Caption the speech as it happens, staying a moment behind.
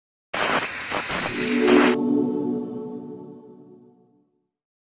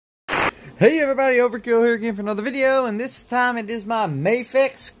Hey everybody, Overkill here again for another video, and this time it is my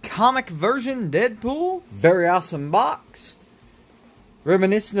Mafex comic version Deadpool. Very awesome box.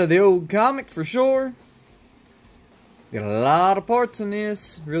 Reminiscent of the old comic for sure. Got a lot of parts in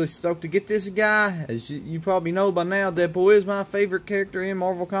this. Really stoked to get this guy. As you probably know by now, Deadpool is my favorite character in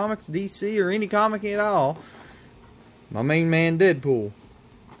Marvel Comics, DC, or any comic at all. My main man Deadpool.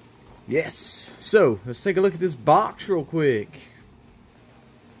 Yes. So, let's take a look at this box real quick.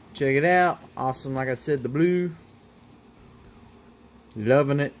 Check it out. Awesome, like I said, the blue.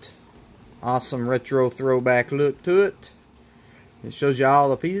 Loving it. Awesome retro throwback look to it. It shows you all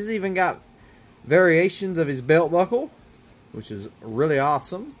the pieces. Even got variations of his belt buckle, which is really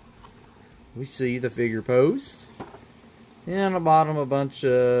awesome. We see the figure post. And on the bottom, a bunch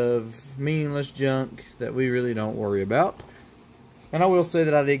of meaningless junk that we really don't worry about. And I will say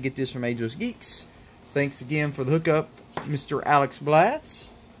that I did get this from Ageless Geeks. Thanks again for the hookup, Mr. Alex Blatz.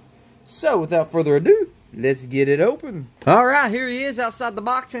 So, without further ado, let's get it open. Alright, here he is outside the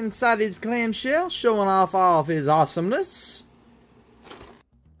box inside his clamshell, showing off all of his awesomeness.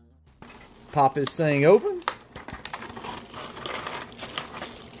 Pop his thing open.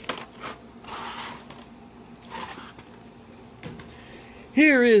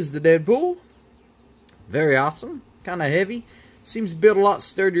 Here is the Deadpool. Very awesome. Kind of heavy. Seems built a lot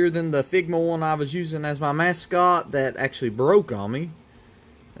sturdier than the Figma one I was using as my mascot that actually broke on me.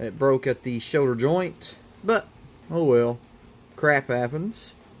 It broke at the shoulder joint, but oh well, crap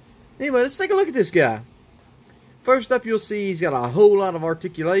happens. Anyway, let's take a look at this guy. First up, you'll see he's got a whole lot of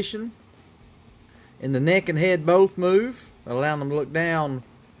articulation, and the neck and head both move, allowing them to look down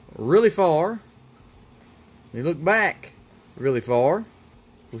really far. They look back really far,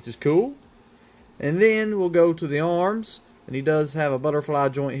 which is cool. And then we'll go to the arms, and he does have a butterfly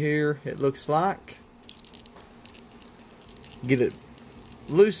joint here, it looks like. Get it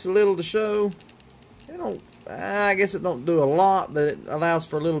loose a little to show. I guess it don't do a lot, but it allows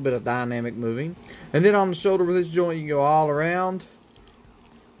for a little bit of dynamic moving. And then on the shoulder with this joint, you can go all around,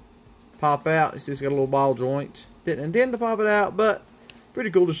 pop out. It's just got a little ball joint. Didn't intend to pop it out, but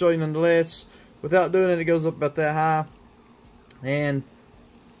pretty cool to show you nonetheless. Without doing it, it goes up about that high and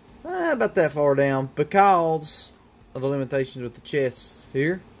about that far down because of the limitations with the chest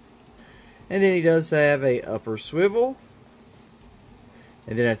here. And then he does have a upper swivel.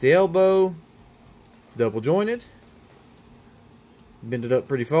 And then at the elbow, double jointed. Bend it up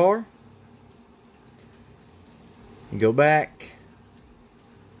pretty far. And go back.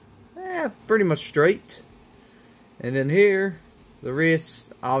 Pretty much straight. And then here, the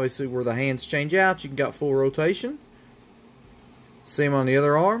wrist, obviously where the hands change out, you can got full rotation. Same on the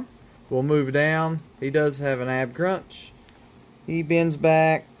other arm. We'll move down. He does have an ab crunch. He bends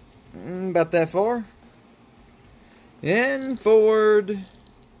back about that far. And forward,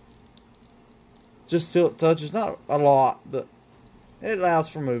 just till it touches, not a lot, but it allows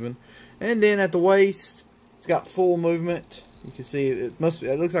for moving. And then at the waist, it's got full movement. You can see it must be,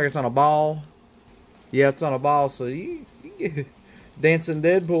 it looks like it's on a ball. Yeah, it's on a ball, so you get dancing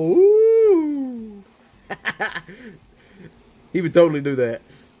Deadpool. Woo! He would totally do that.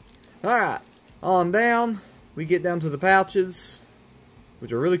 Alright, on down, we get down to the pouches,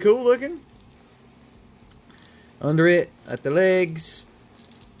 which are really cool looking. Under it, at the legs,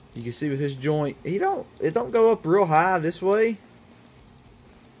 you can see with his joint, it don't go up real high this way.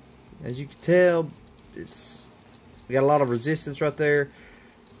 As you can tell, it's got a lot of resistance right there.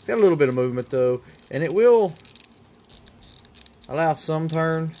 It's got a little bit of movement though, and it will allow some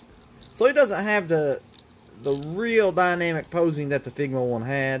turn. So it doesn't have the real dynamic posing that the Figma one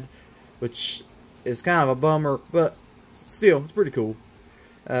had, which is kind of a bummer, but still, it's pretty cool.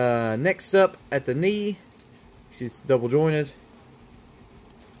 Next up, at the knee, see it's double jointed.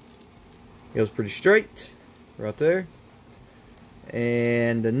 Goes pretty straight right there.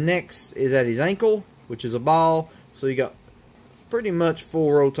 And the next is at his ankle, which is a ball. So you got pretty much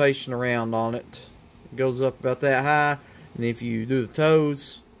full rotation around on it. It goes up about that high. And if you do the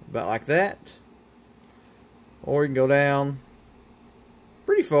toes, about like that. Or you can go down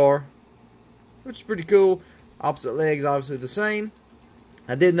pretty far, which is pretty cool. Opposite legs obviously the same.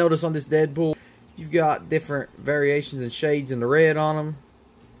 I did notice on this Deadpool, you've got different variations and shades in the red on them.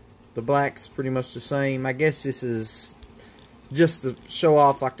 The black's pretty much the same. I guess this is just to show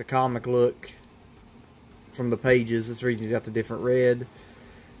off like the comic look from the pages. That's the reason he's got the different red.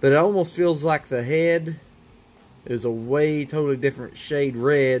 But it almost feels like the head is a way totally different shade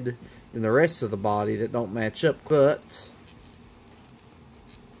red than the rest of the body that don't match up. But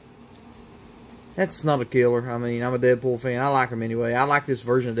that's not a killer. I mean, I'm a Deadpool fan. I like him anyway. I like this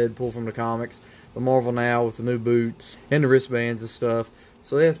version of Deadpool from the comics. The Marvel now with the new boots and the wristbands and stuff.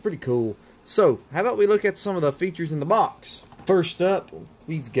 So yeah, it's pretty cool. So, how about we look at some of the features in the box? First up,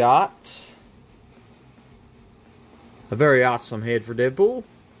 we've got a very awesome head for Deadpool.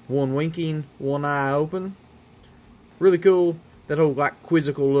 One winking, one eye open. Really cool. That whole like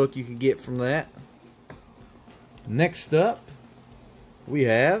quizzical look you can get from that. Next up, we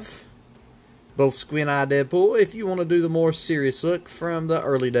have both Squint Eye Deadpool, if you want to do the more serious look from the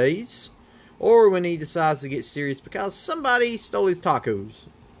early days, or when he decides to get serious because somebody stole his tacos.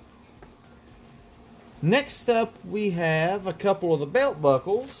 Next up, we have a couple of the belt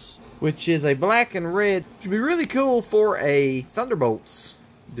buckles, which is a black and red. It would be really cool for a Thunderbolts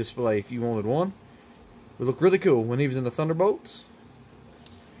display if you wanted one. It would look really cool when he was in the Thunderbolts.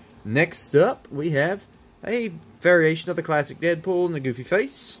 Next up, we have a variation of the classic Deadpool in the goofy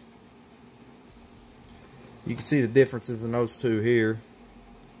face. You can see the differences in those two here.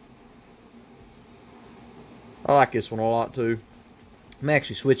 I like this one a lot too. I'm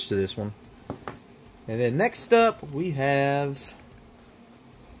actually switched to this one. And then next up, we have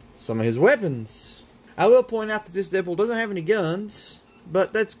some of his weapons. I will point out that this Deadpool doesn't have any guns,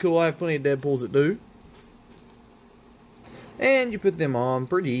 but that's cool. I have plenty of Deadpools that do. And you put them on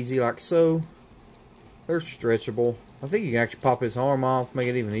pretty easy like so. They're stretchable. I think you can actually pop his arm off, make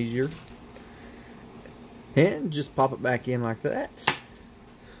it even easier. And just pop it back in like that.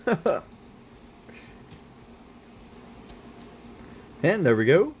 And there we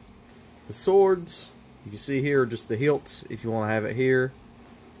go. The swords, you can see here just the hilts if you want to have it here.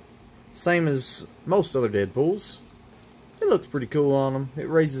 Same as most other Deadpools. It looks pretty cool on them. It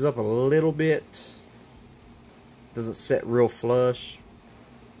raises up a little bit. Doesn't set real flush.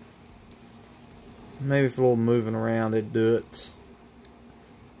 Maybe if a little moving around it'd do it.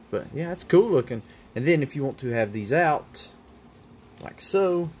 But yeah, it's cool looking. And then if you want to have these out, like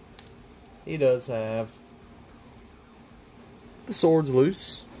so, he does have the swords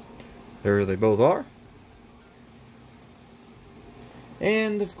loose. There they both are.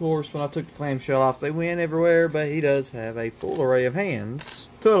 And of course, when I took the clamshell off, they went everywhere, but he does have a full array of hands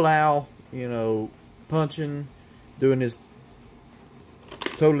to allow, you know, punching, doing his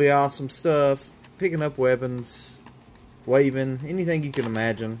totally awesome stuff, picking up weapons, waving, anything you can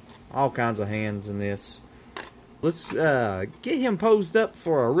imagine. All kinds of hands in this. Let's get him posed up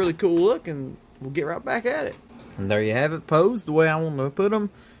for a really cool look, and we'll get right back at it. And there you have it, posed the way I want to put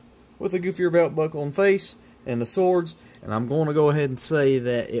him, with a goofier belt buckle and face, and the swords. And I'm going to go ahead and say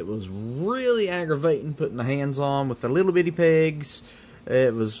that it was really aggravating putting the hands on with the little bitty pegs.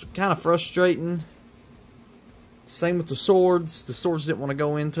 It was kind of frustrating. Same with the swords. The swords didn't want to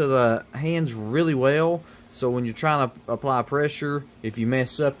go into the hands really well. So when you're trying to apply pressure, if you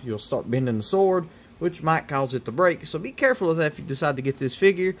mess up, you'll start bending the sword, which might cause it to break. So be careful of that if you decide to get this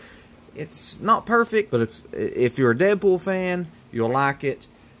figure. It's not perfect, but it's, if you're a Deadpool fan, you'll like it.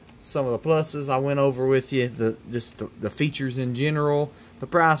 Some of the pluses I went over with you, the features in general. The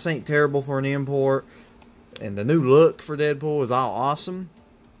price ain't terrible for an import, and the new look for Deadpool is all awesome.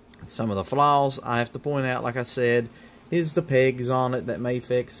 Some of the flaws I have to point out, like I said, is the pegs on it that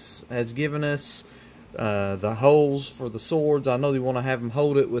Mafex has given us. The holes for the swords, I know they want to have them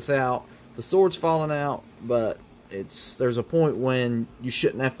hold it without the swords falling out, but there's a point when you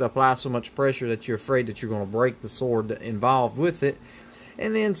shouldn't have to apply so much pressure that you're afraid that you're going to break the sword involved with it.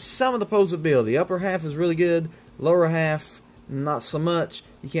 And then some of the posability. Upper half is really good, lower half not so much.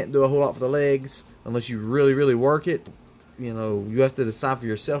 You can't do a whole lot for the legs unless you really, really work it. You know, you have to decide for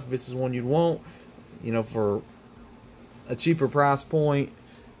yourself if this is one you'd want. You know, for a cheaper price point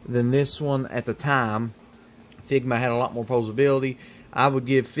than this one at the time, Figma had a lot more posability. I would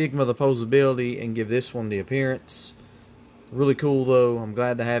give Figma the posability and give this one the appearance. Really cool though. I'm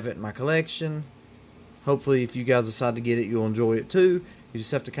glad to have it in my collection. Hopefully if you guys decide to get it, you'll enjoy it too. You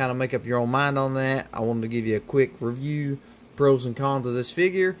just have to kind of make up your own mind on that. I wanted to give you a quick review, pros and cons of this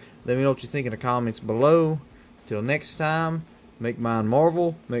figure. Let me know what you think in the comments below. Till next time, make mine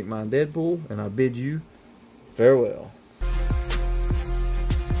Marvel, make mine Deadpool, and I bid you farewell.